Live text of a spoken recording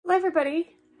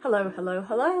everybody. Hello, hello,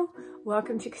 hello.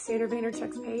 Welcome to Cassandra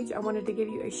Vaynerchuk's page. I wanted to give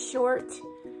you a short,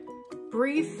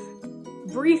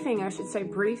 briefing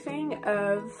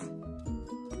of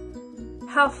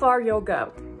how far you'll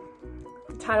go.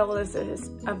 The title of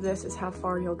this is How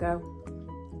Far You'll Go.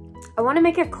 I want to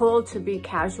make it cool to be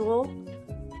casual,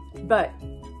 but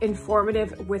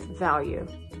informative with value.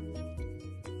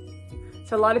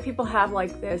 So a lot of people have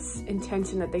like this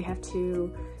intention that they have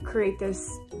to create this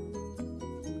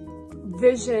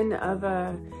vision of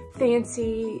a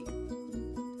fancy,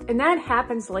 and that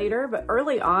happens later, but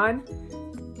early on,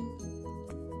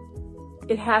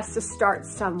 it has to start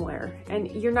somewhere. And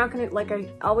you're not gonna, like I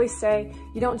always say,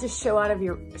 you don't just show up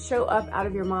out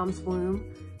of your mom's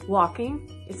womb walking.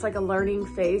 It's like a learning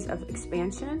phase of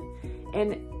expansion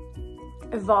and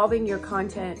evolving your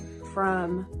content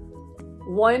from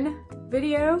one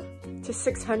video to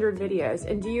 600 videos.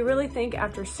 And do you really think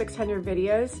after 600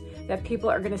 videos that people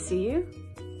are gonna see you?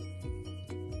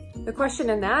 The question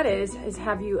in that is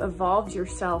have you evolved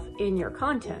yourself in your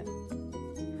content?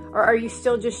 Or are you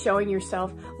still just showing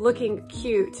yourself looking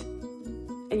cute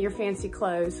in your fancy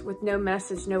clothes with no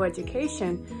message, no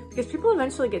education? Because people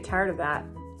eventually get tired of that.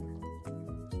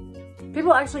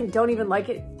 People actually don't even like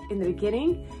it in the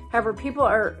beginning.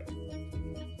 However,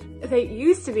 they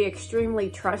used to be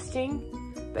extremely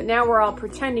trusting, but now we're all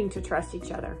pretending to trust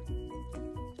each other.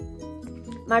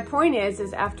 My point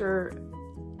is after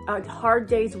a hard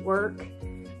day's work,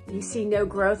 you see no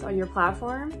growth on your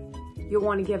platform, you'll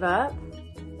want to give up.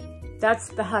 That's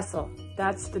the hustle.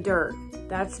 That's the dirt.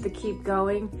 That's the keep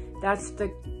going. That's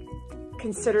the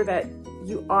consider that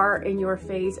you are in your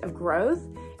phase of growth,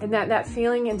 and that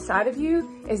feeling inside of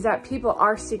you is that people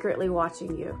are secretly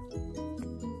watching you.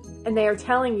 And they are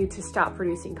telling you to stop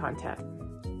producing content.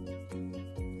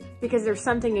 Because there's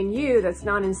something in you that's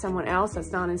not in someone else,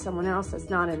 that's not in someone else,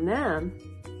 that's not in them,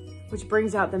 which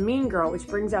brings out the mean girl, which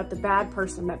brings out the bad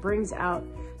person, that brings out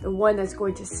the one that's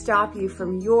going to stop you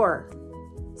from your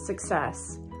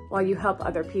success while you help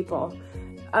other people.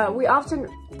 We often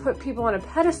put people on a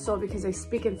pedestal because they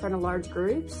speak in front of large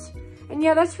groups. And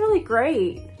yeah, that's really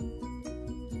great.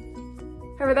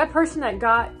 However, that person that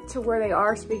got to where they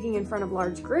are speaking in front of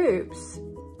large groups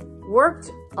worked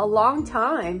a long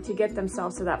time to get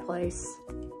themselves to that place.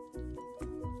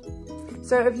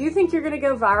 So if you think you're gonna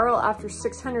go viral after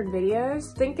 600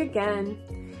 videos, think again.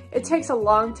 It takes a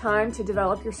long time to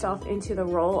develop yourself into the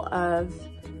role of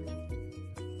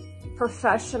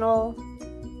professional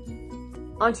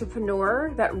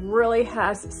entrepreneur that really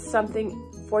has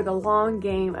something for the long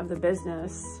game of the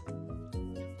business.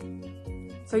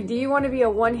 So do you want to be a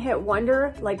one-hit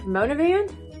wonder like Mona Van?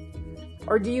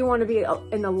 Or do you want to be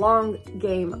in the long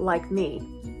game like me?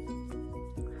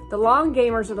 The long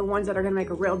gamers are the ones that are going to make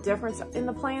a real difference on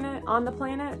the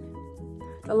planet.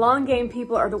 The long game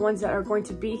people are the ones that are going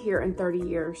to be here in 30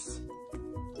 years.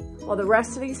 While the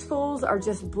rest of these fools are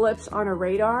just blips on a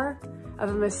radar of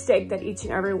a mistake that each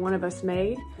and every one of us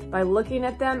made by looking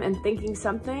at them and thinking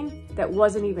something that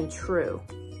wasn't even true.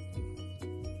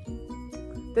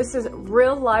 This is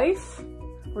real life.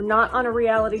 We're not on a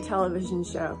reality television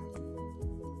show.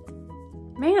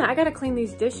 Man, I gotta clean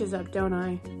these dishes up, don't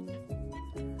I?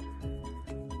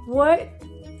 What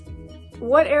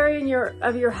area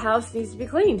of your house needs to be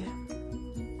cleaned?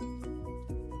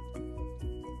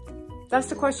 That's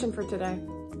the question for today.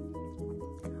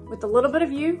 With a little bit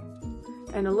of you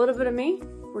and a little bit of me,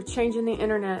 we're changing the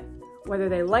internet, whether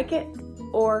they like it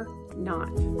or not.